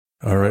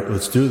All right,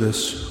 let's do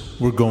this.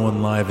 We're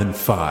going live in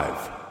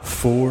 5,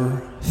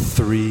 4,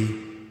 3.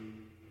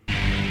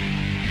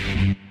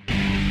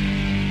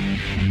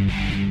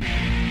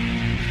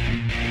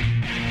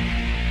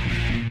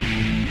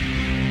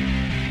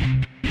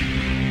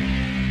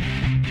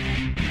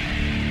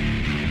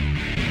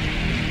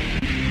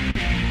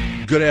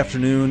 Good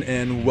afternoon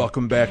and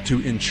welcome back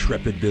to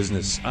Intrepid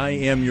Business. I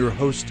am your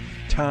host,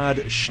 Todd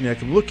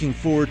Schneck. I'm looking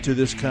forward to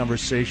this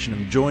conversation.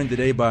 I'm joined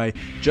today by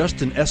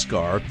Justin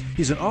Esgar.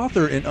 He's an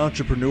author and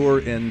entrepreneur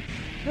and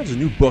has a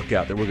new book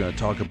out that we're going to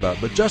talk about.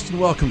 But Justin,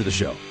 welcome to the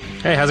show.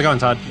 Hey, how's it going,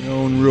 Todd?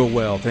 Going real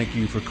well. Thank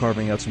you for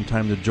carving out some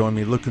time to join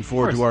me. Looking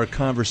forward to our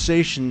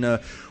conversation.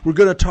 We're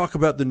going to talk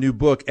about the new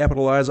book,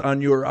 Appitalize on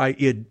Your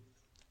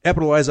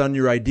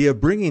Idea,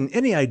 bringing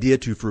any idea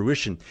to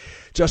fruition.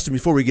 Justin,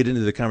 before we get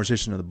into the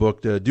conversation of the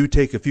book, do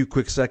take a few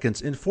quick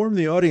seconds. Inform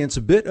the audience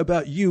a bit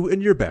about you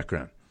and your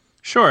background.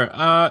 Sure.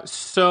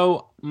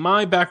 So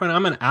my background,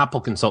 I'm an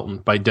Apple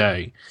consultant by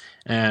day.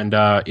 And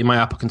in my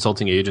Apple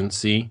consulting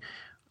agency,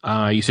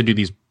 I used to do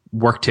these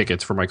work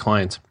tickets for my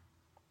clients.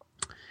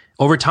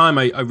 Over time,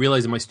 I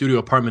realized in my studio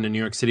apartment in New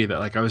York City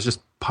that I was just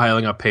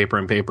piling up paper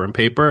and paper and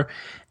paper.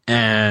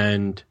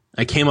 And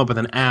I came up with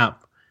an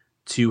app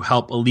to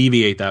help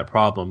alleviate that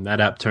problem. That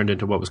app turned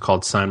into what was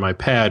called Sign My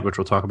Pad, which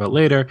we'll talk about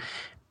later.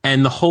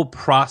 And the whole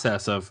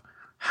process of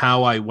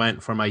how I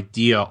went from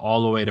idea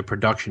all the way to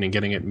production and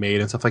getting it made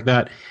and stuff like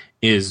that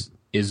is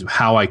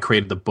how I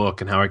created the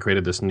book and how I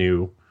created this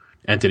new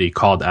entity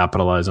called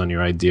Appitalize on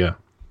Your Idea.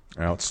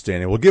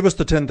 Outstanding. Well, give us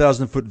the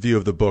 10,000-foot view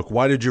of the book.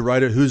 Why did you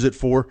write it? Who's it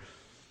for?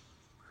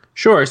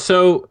 Sure.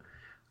 So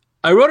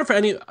I wrote it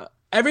for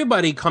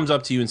everybody comes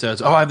up to you and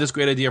says, oh, I have this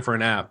great idea for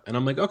an app. And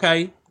I'm like,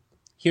 okay,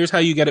 here's how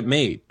you get it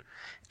made.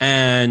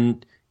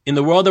 And in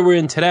the world that we're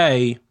in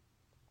today,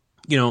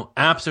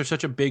 apps are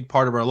such a big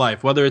part of our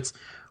life. Whether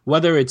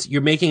it's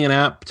you're making an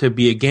app to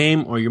be a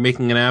game or you're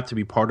making an app to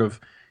be part of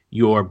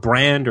your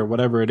brand or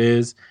whatever it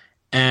is.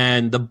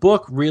 And the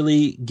book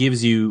really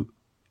gives you,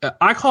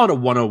 I call it a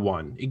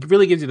 101. It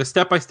really gives you the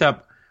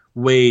step-by-step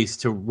ways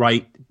to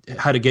write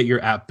how to get your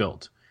app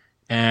built.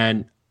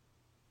 And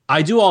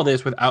I do all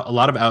this without a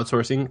lot of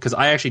outsourcing because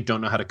I actually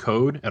don't know how to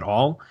code at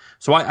all.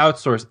 So I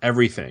outsource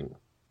everything.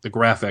 The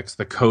graphics,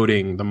 the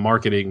coding, the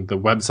marketing, the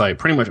website,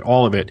 pretty much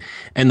all of it.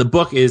 And the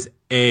book is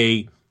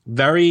a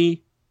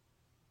very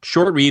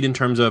short read in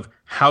terms of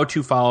how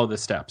to follow the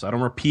steps. I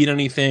don't repeat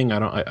anything.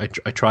 I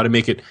try to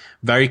make it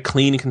very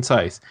clean and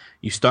concise.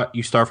 You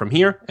start from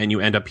here and you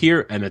end up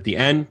here, and at the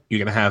end you're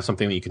going to have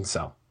something that you can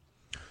sell.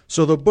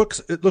 So it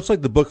looks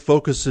like the book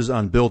focuses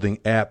on building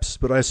apps,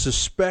 but I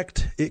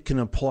suspect it can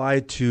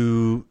apply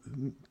to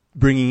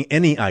bringing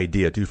any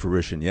idea to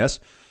fruition, yes?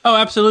 Oh,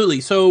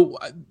 absolutely. So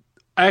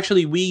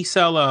actually, we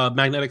sell a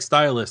magnetic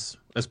stylus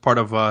as part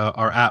of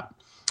our app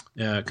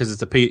because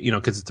it's a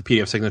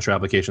PDF signature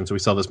application. So we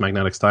sell this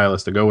magnetic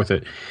stylus to go with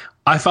it.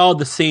 I followed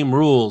the same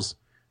rules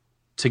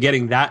to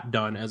getting that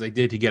done as I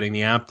did to getting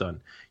the app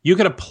done. You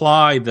could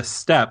apply the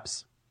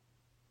steps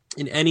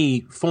in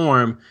any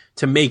form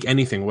to make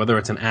anything, whether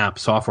it's an app,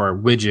 software,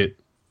 widget,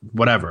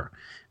 whatever.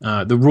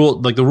 The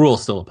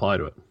rules still apply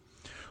to it.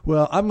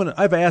 Well,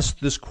 I've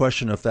asked this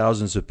question of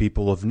thousands of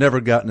people. I've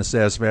never gotten a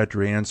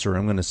satisfactory answer.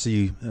 I'm going to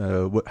see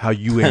how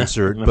you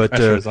answer it. The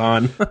pressure's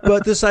on.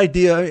 But this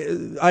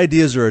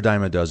ideas are a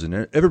dime a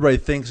dozen. Everybody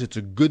thinks it's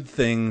a good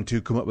thing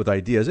to come up with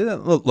ideas.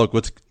 Look,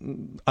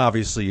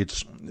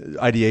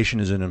 ideation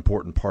is an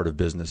important part of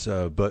business.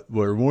 But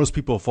where most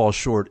people fall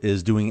short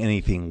is doing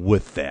anything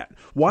with that.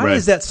 Why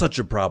is that such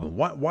a problem?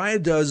 Why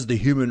does the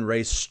human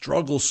race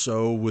struggle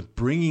so with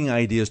bringing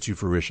ideas to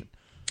fruition?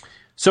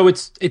 So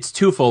it's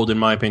twofold, in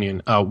my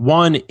opinion.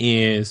 One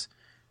is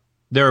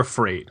they're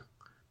afraid.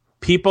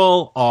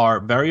 People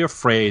are very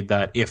afraid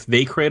that if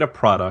they create a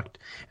product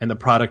and the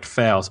product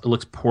fails, it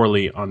looks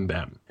poorly on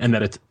them, and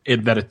that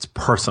it's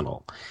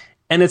personal.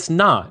 And it's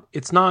not.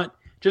 It's not.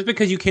 Just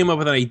because you came up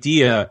with an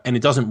idea and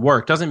it doesn't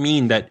work doesn't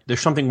mean that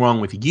there's something wrong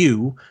with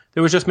you.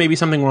 There was just maybe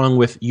something wrong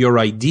with your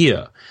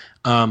idea.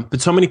 But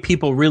so many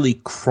people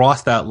really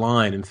cross that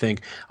line and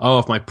think, oh,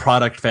 if my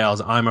product fails,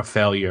 I'm a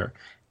failure.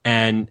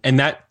 And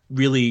that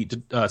really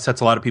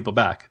sets a lot of people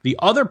back. The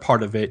other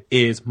part of it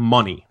is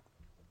money.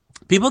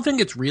 People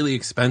think it's really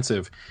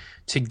expensive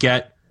to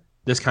get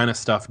this kind of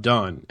stuff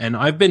done. And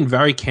I've been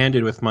very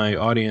candid with my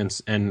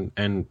audience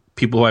and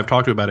people who I've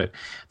talked to about it.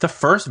 The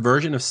first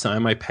version of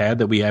Sign My Pad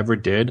that we ever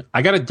did,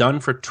 I got it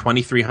done for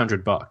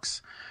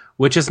 $2,300,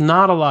 which is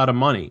not a lot of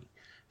money.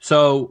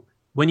 So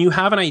when you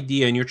have an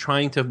idea and you're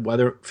trying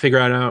to figure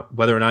out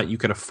whether or not you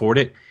can afford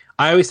it,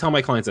 I always tell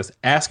my clients this: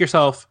 ask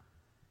yourself,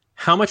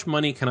 how much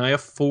money can I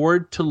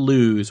afford to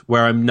lose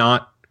where I'm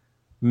not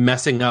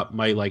messing up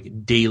my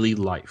daily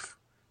life?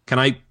 Can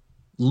I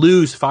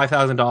lose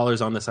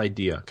 $5,000 on this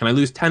idea? Can I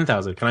lose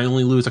 $10,000? Can I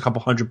only lose a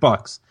couple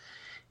 $100?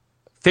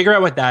 Figure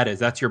out what that is.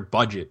 That's your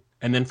budget.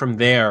 And then from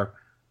there,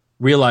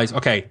 realize,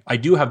 okay, I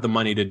do have the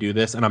money to do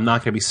this, and I'm not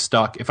going to be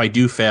stuck if I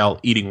do fail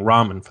eating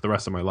ramen for the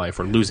rest of my life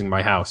or losing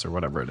my house or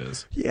whatever it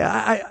is.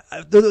 Yeah,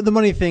 the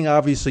money thing,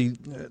 obviously,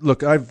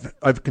 look,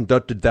 I've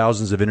conducted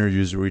thousands of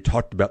interviews where we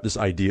talked about this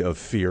idea of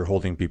fear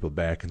holding people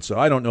back. And so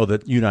I don't know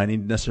that you and I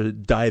need to necessarily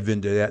dive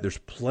into that. There's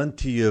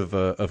plenty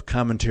of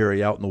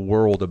commentary out in the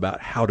world about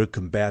how to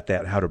combat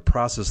that, how to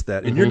process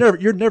that. And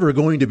you're never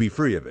going to be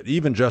free of it.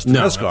 Even Justin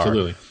Esgar,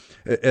 absolutely,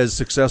 as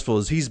successful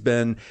as he's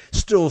been,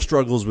 still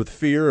struggles with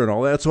fear and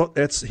all that.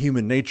 That's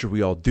human nature.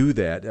 We all do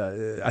that.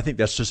 I think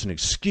that's just an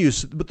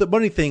excuse. But the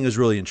money thing is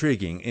really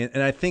intriguing,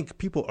 and I think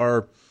people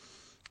are.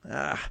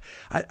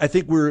 I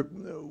think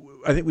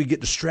we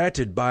get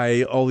distracted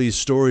by all these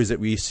stories that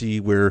we see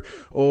where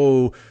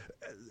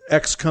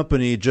X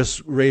company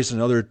just raised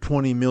another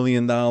 $20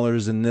 million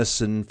in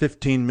this and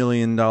 $15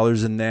 million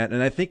in that.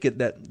 And I think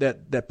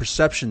that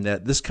perception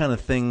that this kind of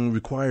thing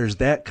requires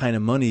that kind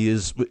of money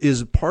is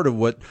part of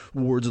what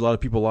wards a lot of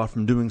people off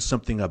from doing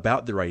something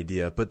about their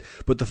idea. But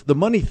the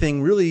money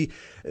thing really,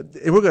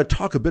 and we're going to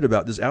talk a bit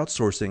about this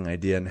outsourcing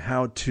idea and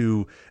how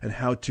to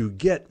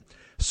get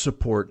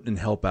support and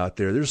help out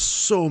there. There's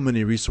so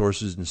many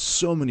resources and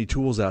so many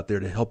tools out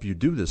there to help you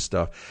do this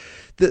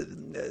stuff.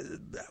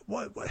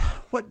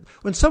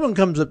 When someone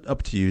comes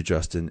up to you,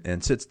 Justin,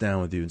 and sits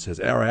down with you and says,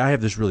 "All right, I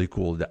have this really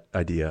cool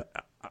idea.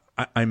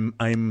 I'm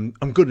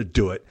going to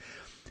do it.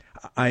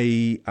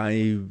 I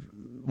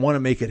want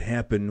to make it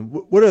happen."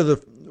 What are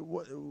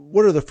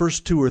the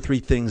first 2 or 3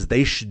 things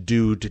they should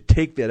do to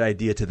take that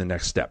idea to the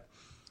next step?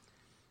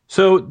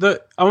 So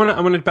I want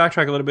to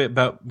backtrack a little bit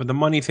about the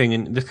money thing,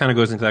 and this kind of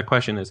goes into that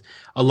question. Is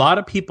a lot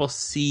of people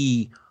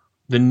see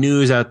the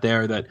news out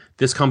there that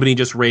this company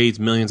just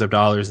raised millions of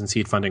dollars in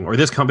seed funding, or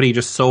this company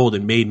just sold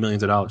and made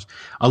millions of dollars.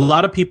 A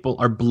lot of people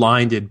are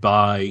blinded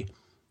by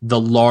the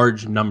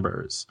large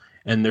numbers,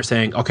 and they're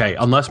saying, okay,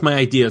 unless my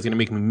idea is going to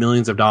make me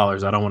millions of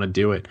dollars, I don't want to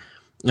do it.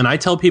 And I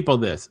tell people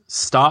this: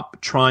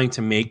 stop trying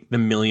to make the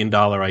 $1 million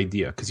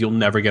idea, because you'll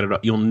never get it.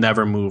 You'll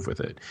never move with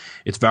it.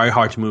 It's very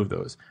hard to move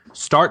those.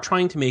 Start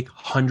trying to make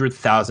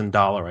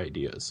 $100,000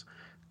 ideas.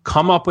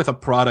 Come up with a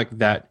product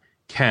that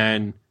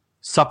can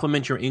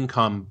supplement your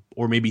income,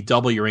 or maybe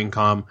double your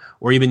income,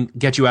 or even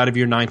get you out of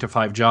your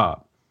 9-to-5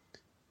 job.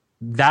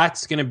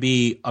 That's going to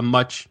be a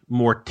much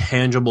more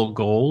tangible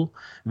goal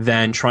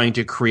than trying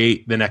to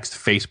create the next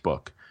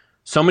Facebook.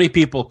 So many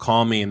people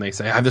call me and they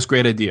say, "I have this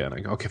great idea." And I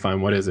go, "Okay,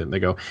 fine. What is it?" And they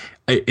go,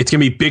 "It's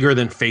going to be bigger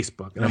than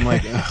Facebook." And I'm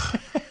like, ugh.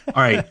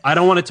 All right, I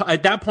don't want to.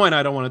 At that point,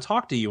 I don't want to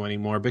talk to you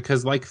anymore,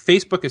 because like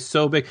Facebook is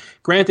so big.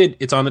 Granted,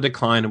 it's on the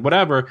decline and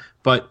whatever,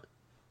 but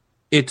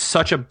it's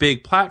such a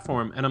big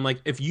platform. And I'm like,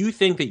 if you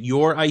think that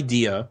your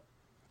idea,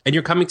 and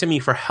you're coming to me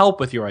for help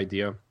with your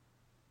idea,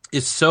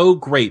 is so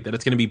great that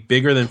it's going to be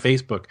bigger than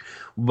Facebook,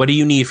 what do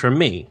you need from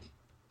me?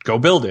 Go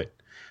build it.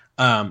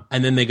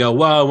 And then they go,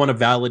 "Well, I want to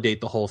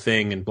validate the whole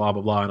thing and blah,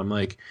 blah, blah." And I'm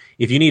like,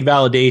 if you need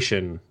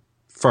validation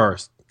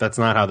first, that's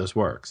not how this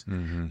works.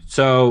 Mm-hmm.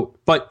 So,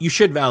 but you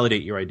should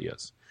validate your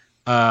ideas.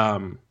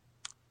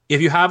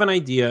 If you have an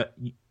idea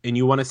and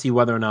you want to see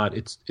whether or not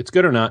it's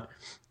good or not,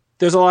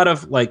 there's a lot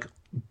of like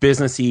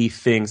businessy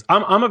things.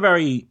 I'm a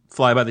very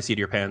fly by the seat of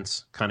your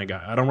pants kind of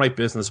guy. I don't write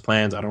business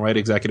plans. I don't write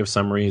executive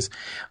summaries.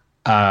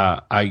 I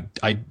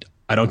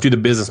don't do the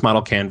business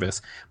model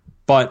canvas,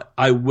 but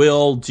I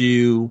will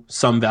do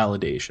some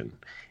validation.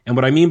 And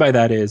what I mean by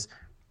that is,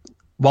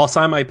 while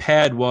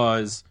SignMyPad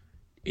was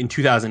in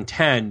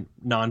 2010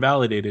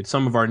 non-validated,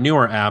 some of our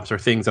newer apps are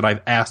things that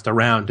I've asked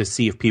around to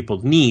see if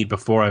people need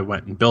before I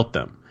went and built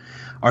them.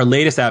 Our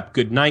latest app,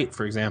 Good Night,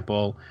 for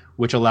example,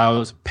 which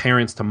allows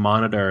parents to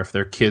monitor if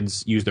their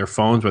kids use their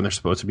phones when they're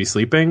supposed to be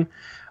sleeping.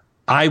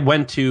 I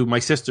went to my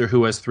sister,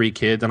 who has 3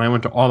 kids, and I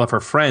went to all of her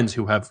friends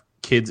who have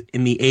kids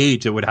in the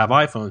age that would have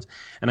iPhones.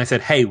 And I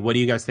said, "Hey, what do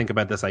you guys think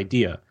about this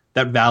idea?"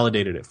 That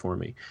validated it for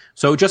me.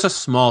 So just a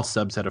small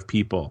subset of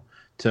people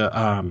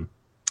to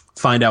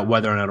find out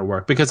whether or not it'll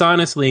work. Because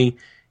honestly,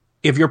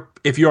 if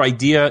your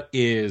idea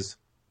is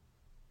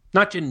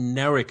not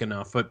generic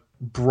enough, but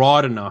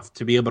broad enough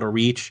to be able to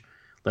reach,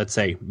 let's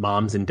say,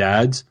 moms and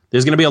dads,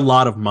 there's going to be a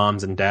lot of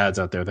moms and dads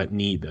out there that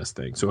need this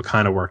thing. So it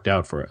kind of worked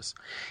out for us.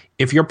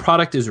 If your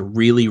product is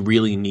really,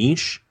 really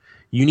niche,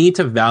 you need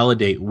to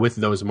validate with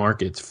those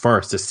markets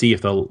first to see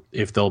if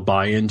they'll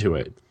buy into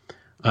it.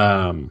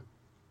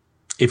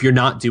 If you're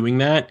not doing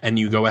that and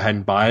you go ahead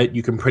and buy it,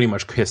 you can pretty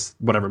much kiss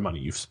whatever money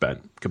you've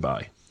spent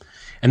goodbye.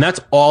 And that's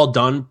all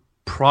done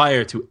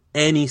prior to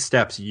any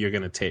steps you're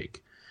going to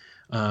take.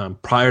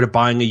 Prior to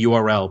buying a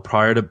URL,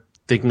 prior to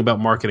thinking about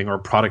marketing or a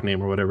product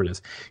name or whatever it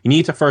is. You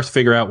need to first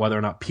figure out whether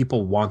or not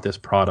people want this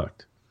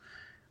product.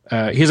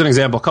 Here's an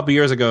example. A couple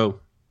years ago,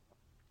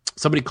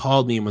 somebody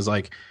called me and was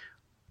like,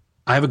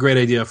 "I have a great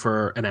idea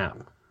for an app."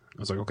 I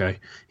was like, "Okay."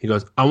 He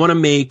goes, "I want to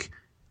make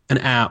an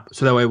app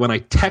so that way when I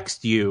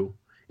text you,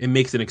 it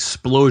makes an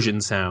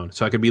explosion sound.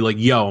 So I could be like,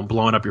 'Yo, I'm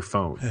blowing up your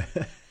phone.'"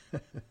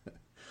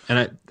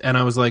 And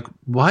I was like,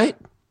 "What?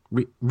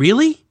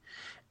 Really?"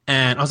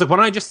 And I was like, "Why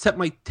don't I just set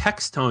my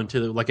text tone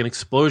to like an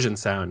explosion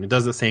sound? It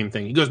does the same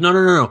thing." He goes,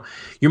 No.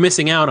 You're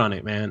missing out on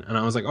it, man." And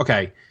I was like,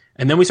 "Okay,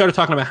 And then we started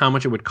talking about how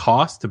much it would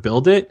cost to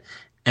build it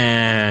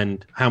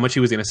and how much he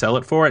was going to sell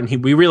it for. And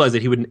we realized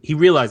that he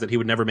realized that he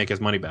would never make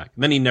his money back.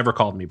 And then he never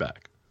called me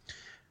back.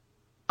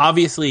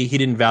 Obviously, he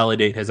didn't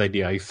validate his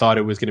idea. He thought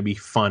it was going to be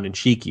fun and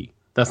cheeky.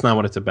 That's not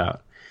what it's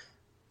about.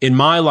 In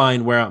my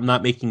line, where I'm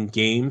not making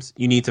games,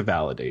 you need to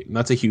validate. And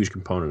that's a huge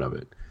component of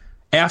it.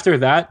 After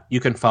that, you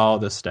can follow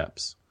the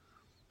steps.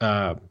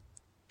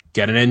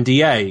 Get an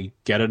NDA,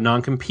 get a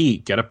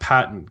non-compete, get a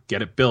patent,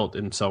 get it built,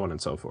 and so on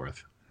and so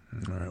forth.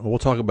 All right. Well, we'll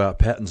talk about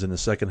patents in the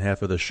second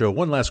half of the show.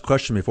 One last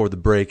question before the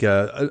break.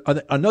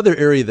 Another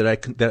area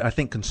that I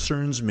think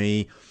concerns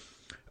me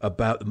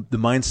about the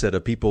mindset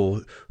of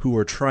people who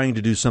are trying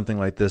to do something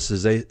like this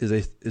is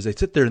they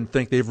sit there and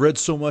think they've read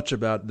so much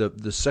about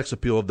the sex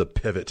appeal of the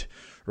pivot,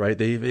 right?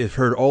 They've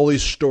heard all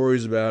these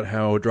stories about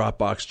how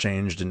Dropbox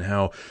changed and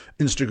how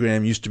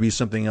Instagram used to be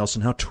something else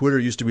and how Twitter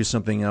used to be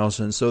something else.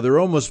 And so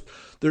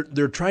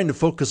they're trying to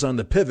focus on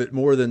the pivot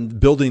more than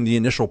building the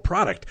initial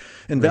product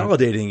and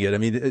validating it. I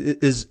mean,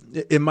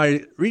 am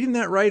I reading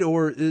that right?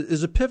 Or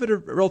is a pivot a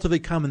relatively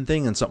common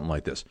thing in something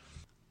like this?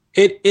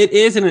 It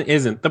is and it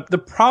isn't. The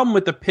problem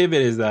with the pivot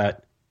is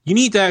that you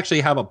need to actually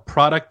have a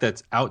product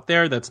that's out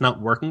there that's not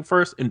working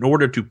first in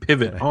order to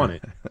pivot on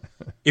it.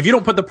 If you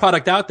don't put the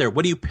product out there,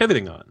 what are you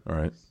pivoting on? All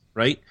right.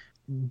 Right?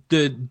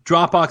 The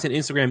Dropbox and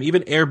Instagram,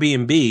 even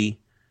Airbnb,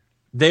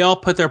 they all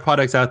put their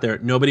products out there.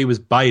 Nobody was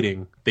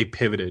biting. They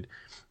pivoted.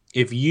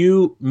 If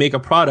you make a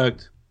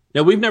product,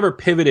 now we've never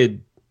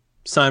pivoted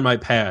Sign My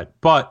Pad,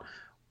 but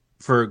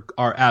for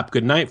our app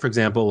Goodnight, for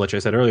example, which I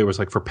said earlier was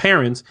like for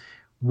parents,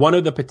 one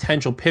of the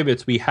potential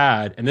pivots we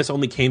had, and this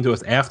only came to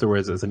us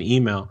afterwards as an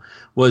email,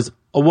 was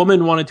a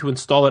woman wanted to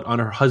install it on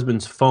her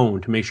husband's phone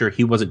to make sure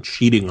he wasn't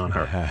cheating on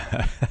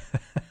her.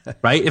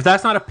 Right? If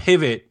that's not a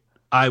pivot,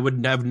 I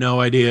would have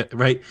no idea,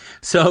 right?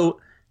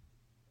 So,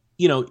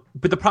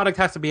 but the product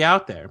has to be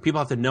out there. People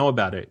have to know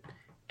about it.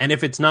 And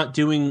if it's not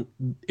going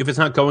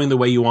the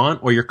way you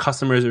want, or your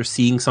customers are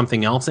seeing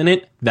something else in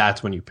it,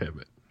 that's when you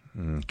pivot.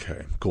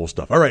 Okay, cool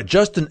stuff. All right,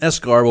 Justin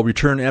Esgar will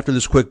return after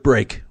this quick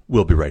break.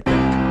 We'll be right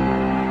back.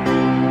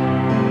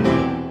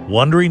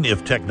 Wondering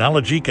if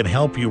technology can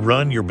help you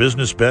run your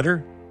business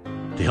better?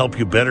 To help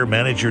you better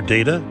manage your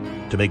data?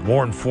 To make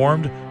more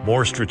informed,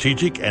 more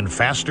strategic, and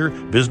faster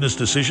business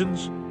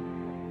decisions?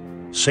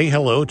 Say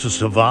hello to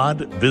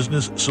Savad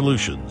Business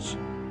Solutions.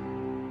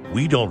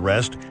 We don't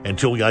rest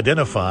until we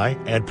identify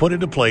and put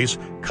into place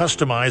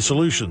customized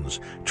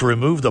solutions to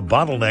remove the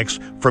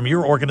bottlenecks from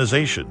your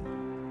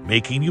organization,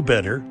 making you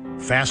better,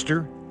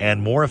 faster,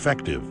 and more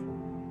effective.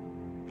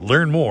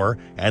 Learn more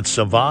at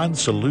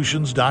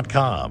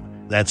savadsolutions.com.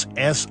 That's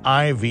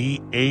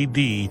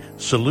SIVAD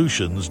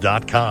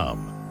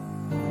solutions.com.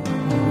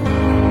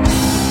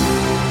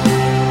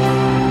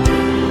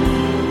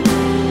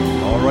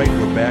 All right,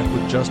 we're back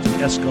with Justin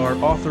Esgar,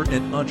 author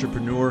and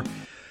entrepreneur.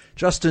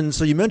 Justin,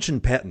 so you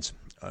mentioned patents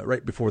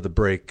right before the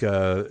break.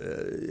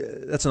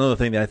 That's another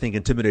thing that I think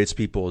intimidates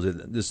people, is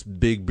this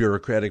big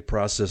bureaucratic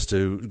process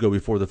to go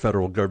before the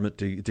federal government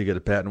to get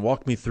a patent.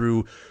 Walk me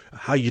through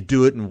how you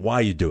do it and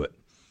why you do it.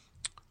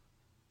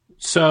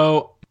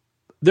 So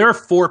there are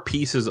 4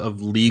 pieces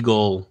of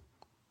legal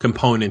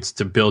components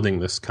to building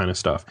this kind of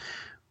stuff.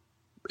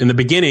 In the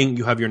beginning,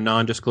 you have your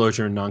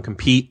non-disclosure and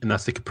non-compete, and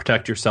that's to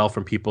protect yourself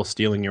from people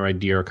stealing your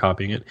idea or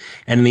copying it.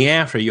 And in the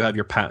after, you have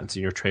your patents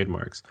and your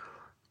trademarks.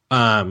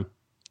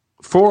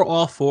 For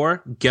all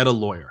 4, get a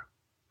lawyer.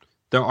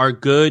 There are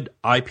good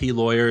IP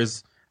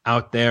lawyers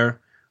out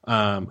there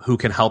who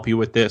can help you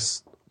with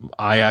this.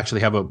 I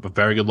actually have a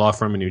very good law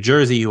firm in New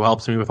Jersey who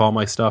helps me with all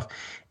my stuff.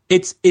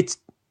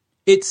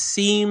 It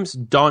seems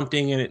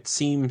daunting and it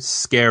seems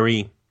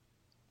scary,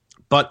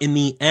 but in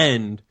the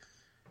end,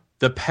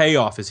 the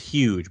payoff is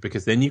huge,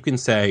 because then you can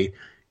say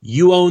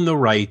you own the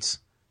rights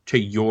to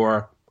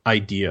your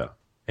idea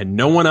and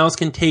no one else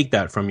can take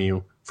that from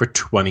you for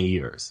 20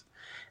 years.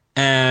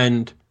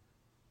 And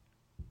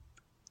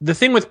the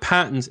thing with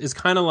patents is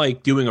kind of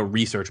like doing a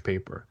research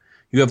paper.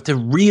 You have to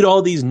read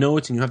all these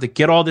notes and you have to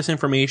get all this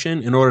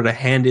information in order to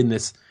hand in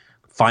this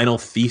final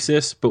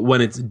thesis. But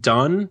when it's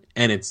done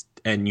and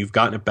you've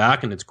gotten it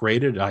back and it's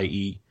graded,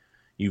 i.e.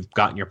 you've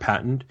gotten your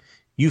patent,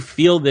 you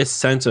feel this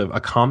sense of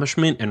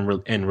accomplishment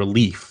and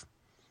relief.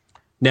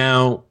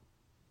 Now,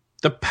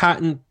 the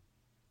patent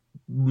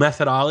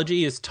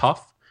methodology is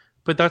tough,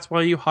 but that's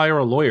why you hire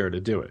a lawyer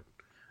to do it.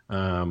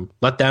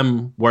 Let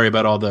them worry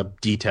about all the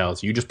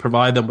details. You just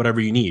provide them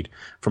whatever you need.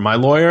 For my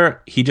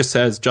lawyer, he just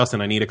says, Justin,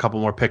 I need a couple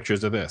more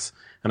pictures of this.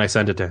 And I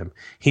sent it to him.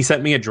 He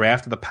sent me a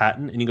draft of the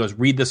patent and he goes,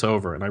 read this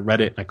over. And I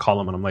read it and I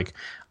call him and I'm like,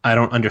 I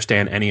don't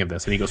understand any of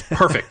this. And he goes,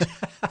 perfect.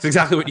 That's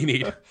exactly what you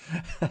need.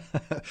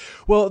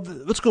 Well,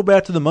 let's go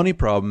back to the money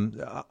problem.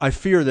 I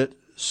fear that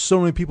so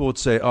many people would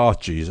say, oh,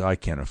 geez, I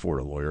can't afford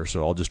a lawyer,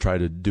 so I'll just try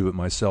to do it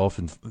myself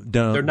and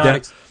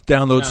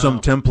download some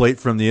template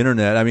from the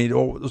internet. I mean,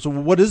 so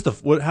what is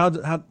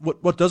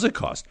what does it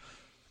cost?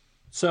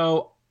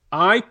 So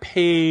I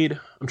paid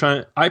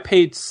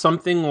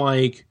something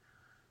like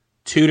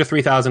 $2,000 to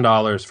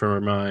 $3,000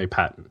 for my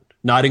patent.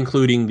 not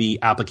including the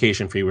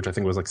application fee, which I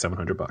think was like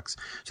 $700.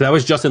 So that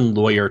was just in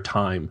lawyer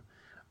time.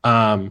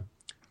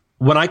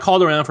 When I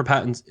called around for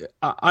patents,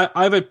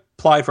 I've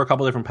applied for a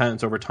couple different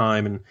patents over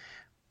time, and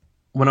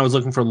when I was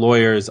looking for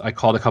lawyers, I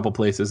called a couple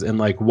places, and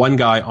like one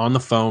guy on the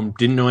phone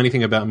didn't know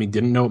anything about me,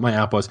 didn't know what my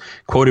app was,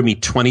 quoted me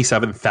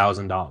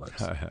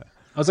 $27,000.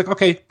 I was like,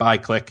 okay, bye,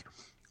 click.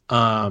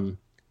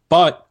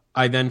 But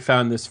I then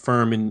found this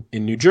firm in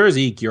New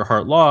Jersey,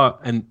 Gearhart Law,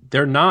 and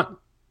they're not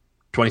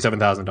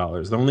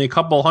 $27,000. They're only a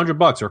couple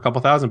 $100 or a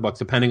couple $1,000,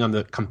 depending on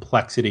the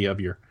complexity of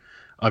your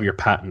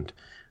patent.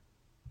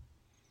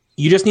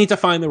 You just need to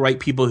find the right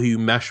people who you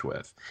mesh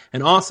with.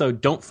 And also,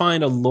 don't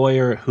find a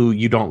lawyer who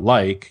you don't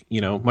like,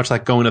 much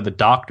like going to the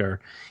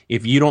doctor.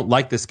 If you don't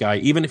like this guy,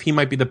 even if he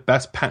might be the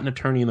best patent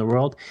attorney in the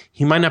world,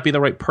 he might not be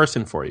the right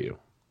person for you.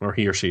 Or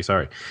he or she,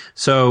 sorry.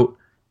 So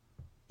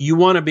you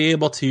want to be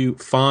able to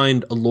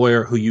find a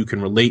lawyer who you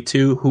can relate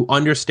to, who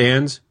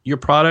understands your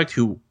product,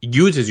 who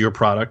uses your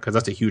product, because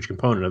that's a huge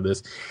component of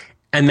this.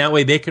 And that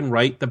way they can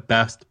write the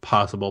best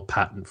possible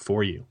patent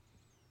for you.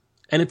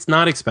 And it's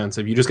not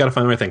expensive. You just got to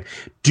find the right thing.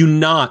 Do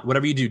not,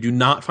 whatever you do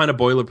not find a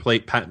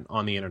boilerplate patent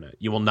on the internet.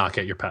 You will not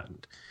get your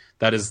patent.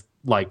 That is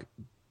like,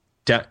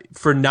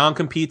 for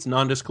non-competes,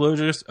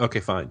 non-disclosures, okay,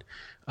 fine.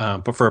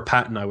 But for a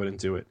patent, I wouldn't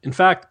do it. In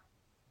fact,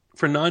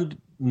 for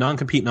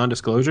non-compete,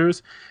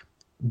 non-disclosures,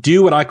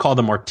 do what I call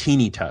the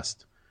martini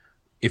test.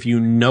 If you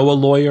know a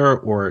lawyer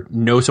or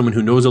know someone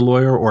who knows a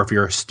lawyer, or if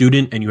you're a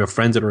student and you have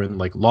friends that are in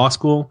like law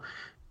school,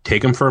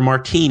 take them for a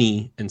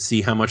martini and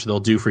see how much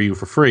they'll do for you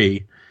for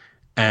free,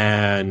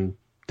 and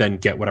then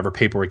get whatever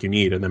paperwork you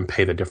need and then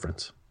pay the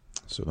difference.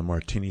 So the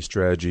martini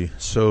strategy.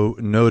 So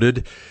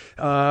noted.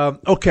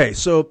 Okay,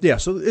 so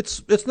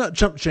it's not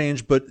chump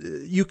change, but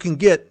you can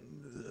get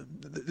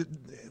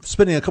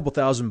spending a couple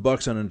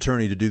 $1,000 on an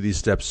attorney to do these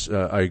steps.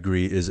 I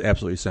agree, is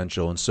absolutely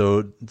essential. And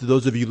so, to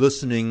those of you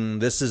listening,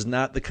 this is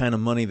not the kind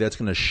of money that's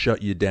going to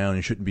shut you down.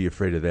 You shouldn't be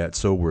afraid of that.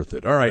 So worth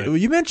it. All right. Well,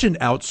 you mentioned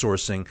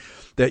outsourcing,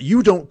 that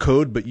you don't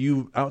code, but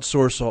you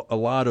outsource a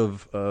lot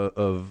of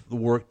the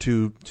work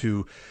to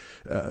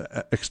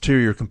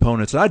exterior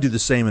components. And I do the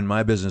same in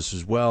my business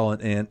as well.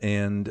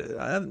 And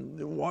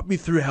walk me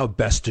through how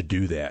best to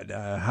do that.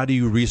 How do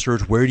you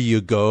research? Where do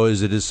you go?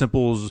 Is it as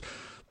simple as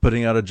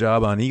putting out a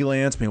job on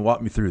Elance?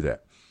 Walk me through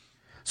that.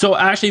 So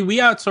actually, we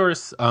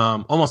outsource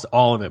almost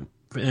all of it.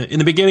 In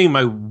the beginning,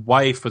 my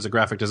wife was a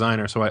graphic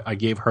designer, so I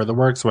gave her the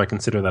work, so I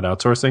consider that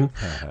outsourcing.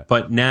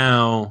 But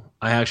now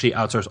I actually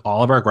outsource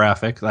all of our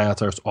graphics. I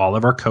outsource all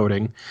of our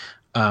coding.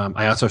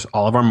 I outsource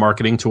all of our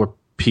marketing to our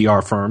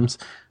PR firms.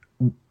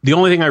 The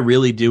only thing I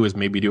really do is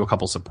maybe do a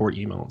couple support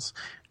emails.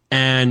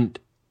 And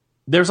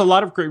there's a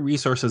lot of great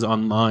resources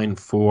online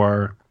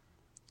for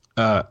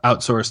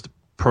outsourced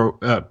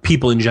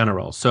people in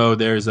general. So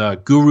there's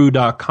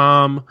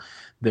guru.com,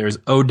 there's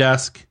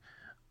Odesk.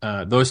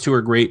 Those two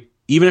are great.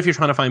 Even if you're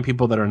trying to find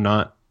people that are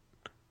not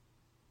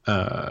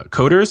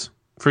coders,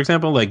 for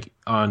example, like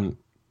on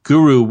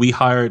Guru, we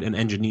hired an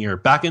engineer.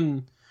 Back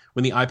in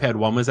when the iPad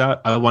 1 was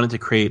out, I wanted to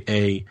create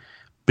a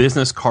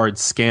business card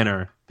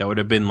scanner that would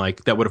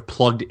have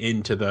plugged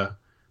into the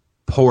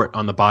port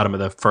on the bottom of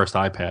the first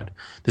iPad.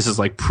 This is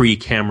like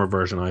pre-camera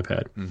version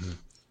iPad. Mm-hmm.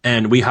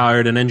 And we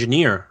hired an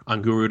engineer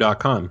on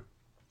guru.com.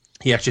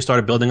 He actually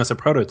started building us a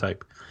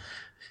prototype.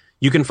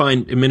 You can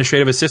find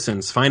administrative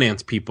assistants,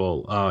 finance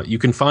people. You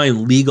can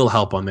find legal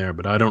help on there,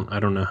 but I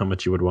don't know how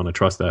much you would want to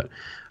trust that.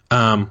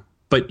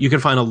 But you can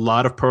find a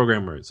lot of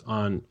programmers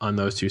on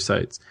those two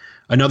sites.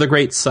 Another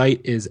great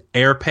site is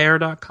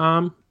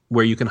airpair.com,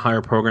 where you can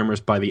hire programmers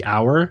by the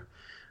hour.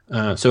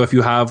 So if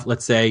you have,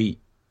 let's say,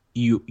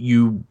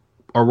 you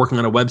are working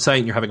on a website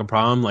and you're having a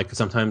problem, like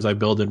sometimes I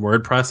build in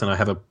WordPress and I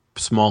have a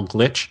small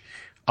glitch,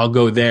 I'll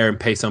go there and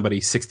pay somebody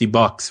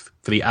 $60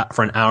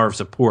 for an hour of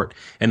support,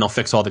 and they'll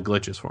fix all the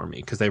glitches for me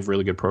because they have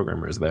really good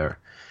programmers there.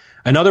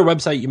 Another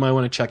website you might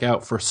want to check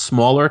out for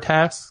smaller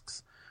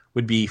tasks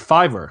would be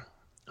Fiverr.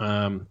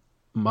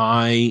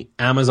 My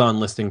Amazon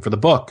listing for the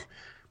book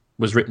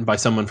was written by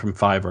someone from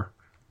Fiverr.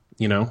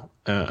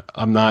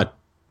 I'm not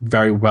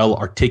very well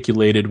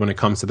articulated when it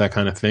comes to that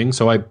kind of thing,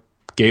 so I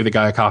gave the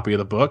guy a copy of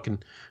the book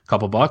and a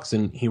couple bucks,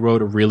 and he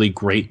wrote a really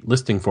great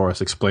listing for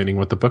us explaining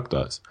what the book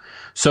does.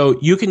 So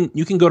you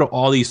can go to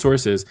all these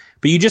sources,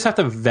 but you just have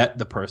to vet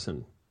the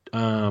person.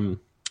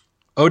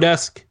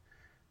 Odesk,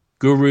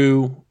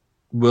 Guru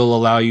will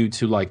allow you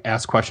to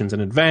ask questions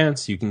in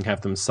advance. You can have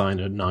them sign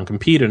a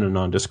non-compete and a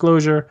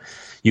non-disclosure.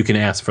 You can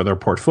ask for their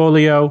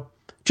portfolio.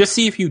 Just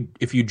see if you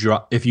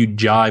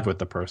jive with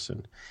the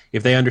person,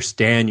 if they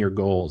understand your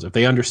goals, if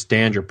they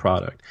understand your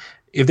product.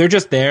 If they're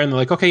just there and they're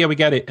like, okay, yeah, we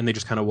get it, and they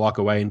just kind of walk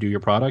away and do your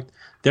product,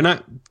 they're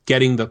not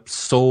getting the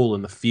soul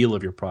and the feel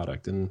of your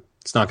product, and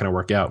it's not going to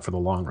work out for the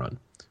long run.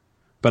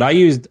 But I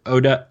used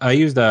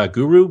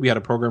Guru. We had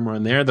a programmer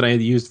in there that I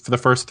had used for the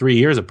first 3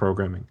 years of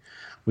programming.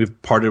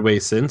 We've parted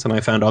ways since, and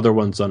I found other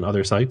ones on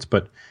other sites,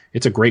 but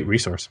it's a great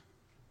resource.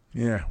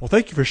 Yeah. Well,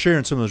 thank you for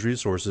sharing some of those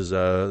resources.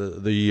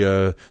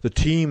 The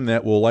team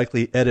that will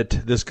likely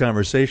edit this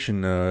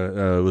conversation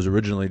was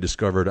originally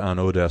discovered on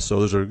Odesk.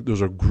 So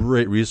those are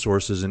great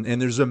resources,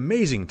 and there's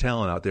amazing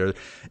talent out there,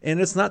 and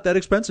it's not that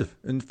expensive.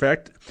 In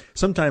fact,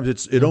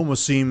 sometimes it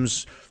almost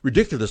seems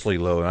ridiculously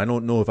low, and I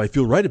don't know if I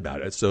feel right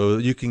about it. So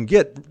you can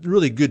get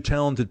really good,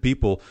 talented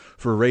people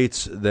for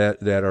rates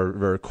that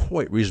are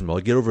quite reasonable.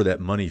 Get over that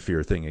money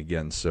fear thing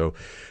again. So,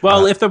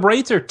 well, if the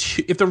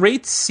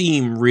rates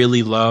seem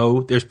really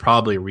low, there's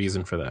probably a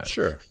reason for that.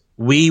 Sure.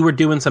 We were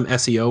doing some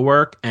SEO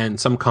work, and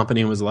some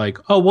company was like,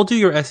 "Oh, we'll do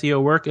your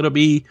SEO work. It'll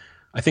be,"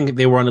 I think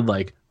they wanted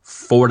like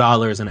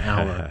 $4 an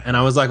hour, and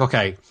I was like,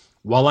 "Okay,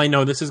 while I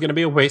know this is going to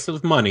be a waste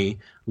of money,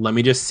 let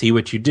me just see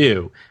what you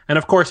do." And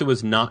of course, it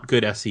was not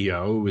good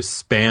SEO. It was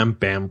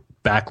spam,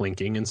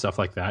 backlinking, and stuff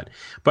like that.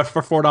 But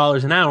for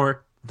 $4 an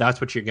hour,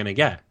 that's what you're going to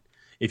get.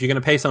 If you're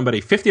going to pay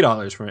somebody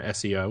 $50 for an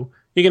SEO,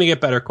 you're going to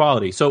get better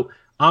quality. So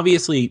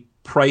obviously,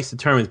 price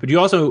determines, but you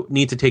also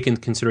need to take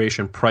into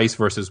consideration price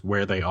versus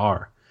where they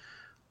are.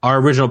 Our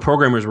original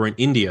programmers were in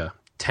India.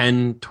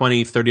 $10,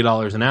 $20,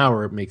 $30 an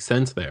hour makes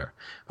sense there.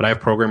 But I have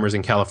programmers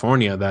in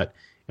California that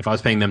if I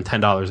was paying them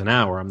 $10 an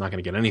hour, I'm not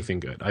going to get anything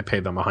good. I pay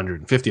them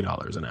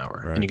 $150 an hour,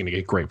 and you're going to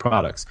get great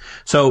products.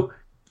 So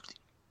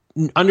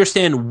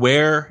understand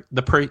where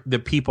the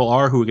people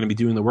are who are going to be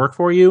doing the work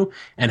for you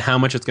and how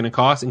much it's going to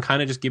cost, and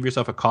kind of just give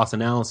yourself a cost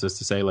analysis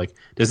to say, like,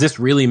 does this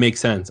really make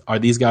sense? Are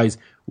these guys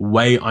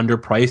way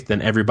underpriced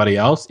than everybody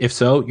else? If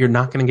so, you're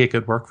not going to get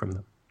good work from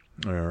them.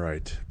 All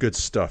right. Good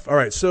stuff. All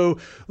right. So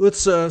let's,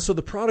 so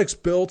the product's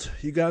built,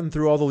 you've gotten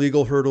through all the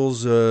legal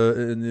hurdles,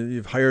 and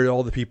you've hired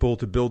all the people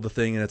to build the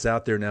thing, and it's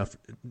out there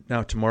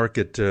now to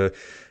market.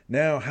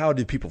 Now, how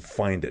do people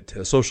find it?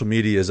 Social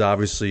media is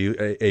obviously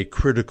a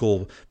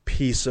critical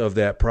piece of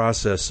that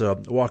process.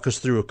 Walk us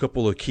through a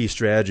couple of key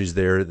strategies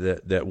there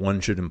that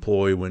one should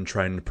employ when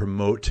trying to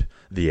promote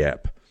the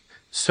app.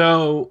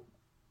 So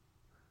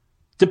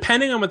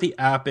depending on what the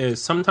app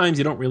is, sometimes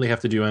you don't really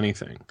have to do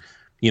anything.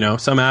 You know,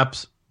 some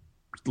apps,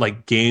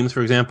 like games,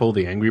 for example,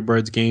 the Angry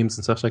Birds games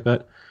and stuff like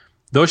that,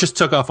 those just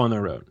took off on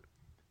their own.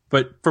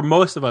 But for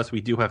most of us,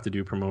 we do have to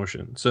do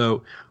promotion.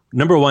 So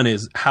number one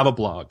is have a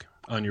blog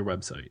on your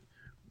website.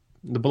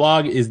 The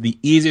blog is the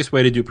easiest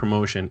way to do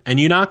promotion, and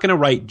you're not going to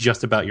write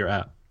just about your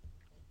app.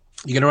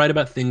 You're going to write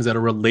about things that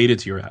are related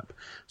to your app.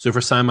 So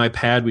for Sign My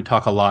Pad, we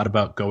talk a lot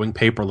about going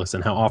paperless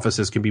and how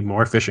offices can be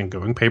more efficient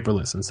going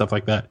paperless and stuff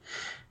like that.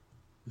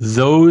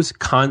 Those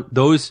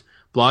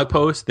blog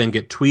posts then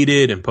get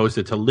tweeted and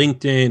posted to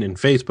LinkedIn and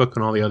Facebook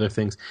and all the other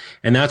things.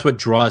 And that's what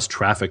draws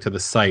traffic to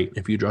the site.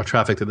 If you draw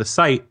traffic to the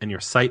site and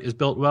your site is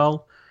built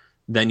well,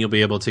 then you'll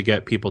be able to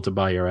get people to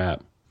buy your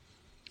app.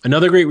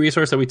 Another great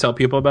resource that we tell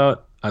people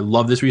about, I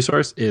love this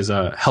resource, is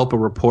Help a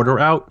Reporter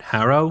Out,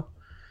 Harrow.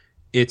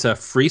 It's a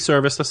free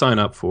service to sign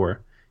up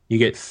for. You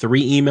get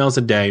 3 emails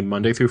a day,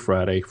 Monday through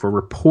Friday, for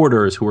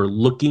reporters who are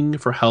looking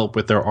for help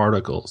with their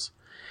articles.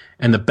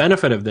 And the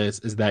benefit of this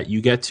is that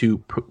you get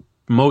to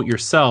promote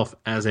yourself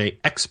as an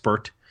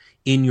expert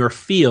in your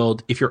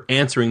field if you're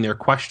answering their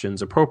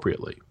questions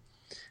appropriately.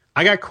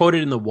 I got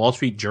quoted in the Wall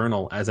Street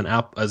Journal as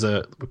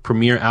a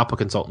premier Apple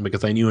consultant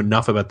because I knew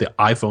enough about the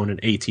iPhone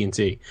and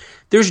AT&T.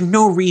 There's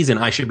no reason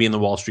I should be in the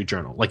Wall Street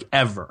Journal, like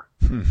ever.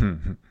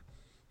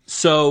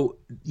 So,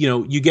 you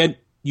know,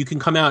 you can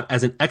come out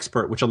as an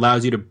expert, which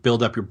allows you to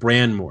build up your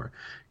brand more.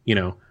 You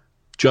know,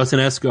 Justin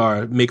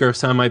Esgar, maker of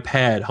Sign My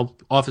Pad,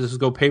 help offices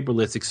go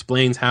paperless,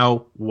 explains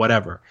how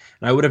whatever.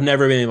 And I would have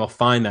never been able to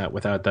find that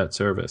without that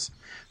service.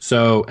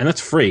 So, and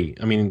that's free.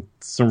 I mean,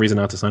 some reason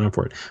not to sign up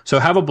for it. So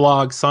have a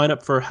blog, sign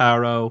up for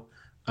Harrow,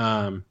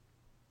 and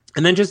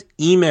then just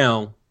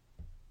email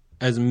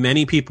as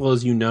many people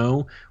as you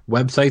know,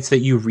 websites that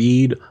you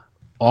read,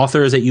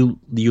 authors that you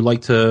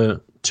like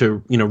to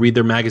read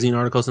their magazine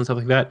articles and stuff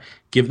like that.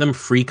 Give them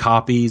free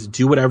copies,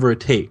 do whatever it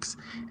takes,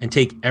 and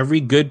take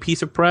every good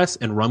piece of press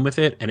and run with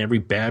it, and every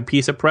bad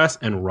piece of press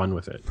and run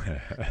with it.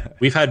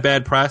 We've had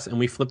bad press, and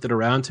we flipped it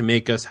around to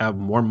make us have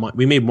more money.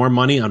 We made more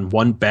money on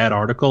one bad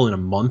article in a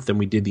month than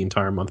we did the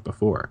entire month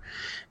before.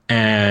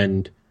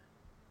 And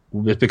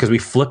it's because we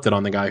flipped it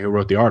on the guy who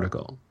wrote the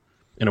article,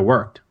 and it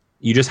worked.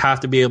 You just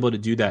have to be able to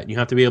do that. You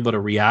have to be able to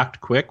react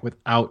quick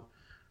without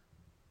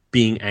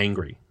being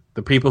angry.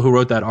 The people who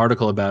wrote that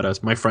article about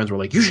us, my friends were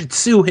like, you should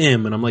sue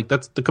him. And I'm like,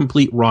 that's the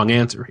complete wrong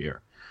answer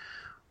here.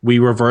 We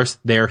reversed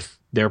their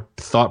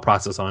thought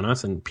process on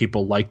us, and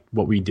people liked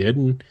what we did,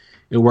 and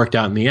it worked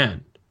out in the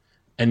end.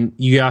 And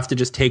you have to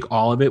just take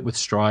all of it with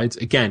strides.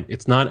 Again,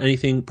 it's not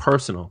anything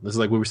personal. This is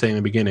like we were saying in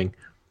the beginning.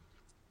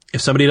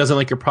 If somebody doesn't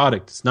like your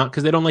product, it's not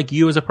because they don't like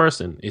you as a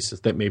person. It's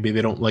just that maybe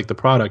they don't like the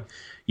product.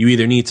 You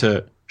either need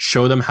to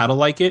show them how to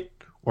like it,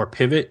 or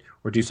pivot,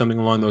 or do something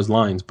along those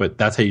lines. But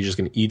that's how you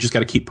just got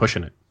to keep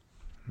pushing it.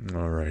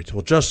 All right.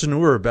 Well, Justin,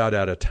 we're about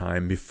out of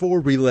time.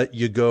 Before we let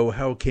you go,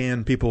 how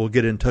can people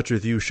get in touch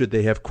with you should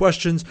they have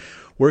questions?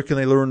 Where can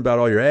they learn about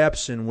all your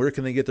apps, and where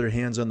can they get their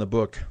hands on the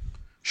book?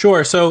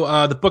 Sure.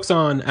 So the book's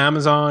on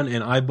Amazon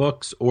and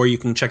iBooks, or you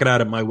can check it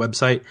out at my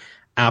website,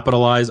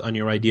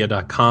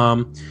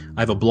 appitalizeonyouridea.com.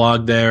 I have a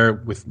blog there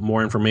with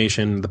more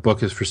information. The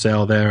book is for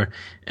sale there,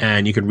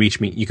 and you can reach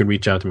me. You can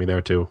reach out to me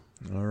there too.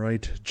 All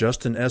right.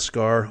 Justin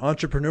Esgar,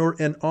 entrepreneur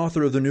and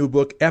author of the new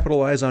book,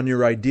 Appitalize on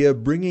Your Idea,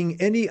 bringing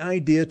any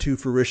idea to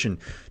fruition.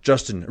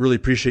 Justin, really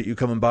appreciate you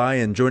coming by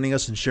and joining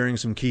us and sharing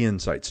some key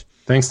insights.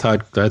 Thanks,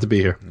 Todd. Glad to be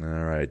here.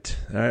 All right.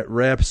 That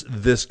wraps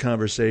this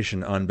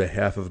conversation. On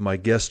behalf of my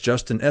guest,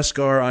 Justin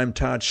Esgar, I'm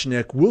Todd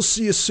Schnick. We'll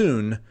see you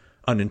soon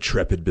on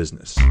Intrepid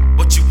Business.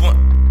 What you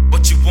want?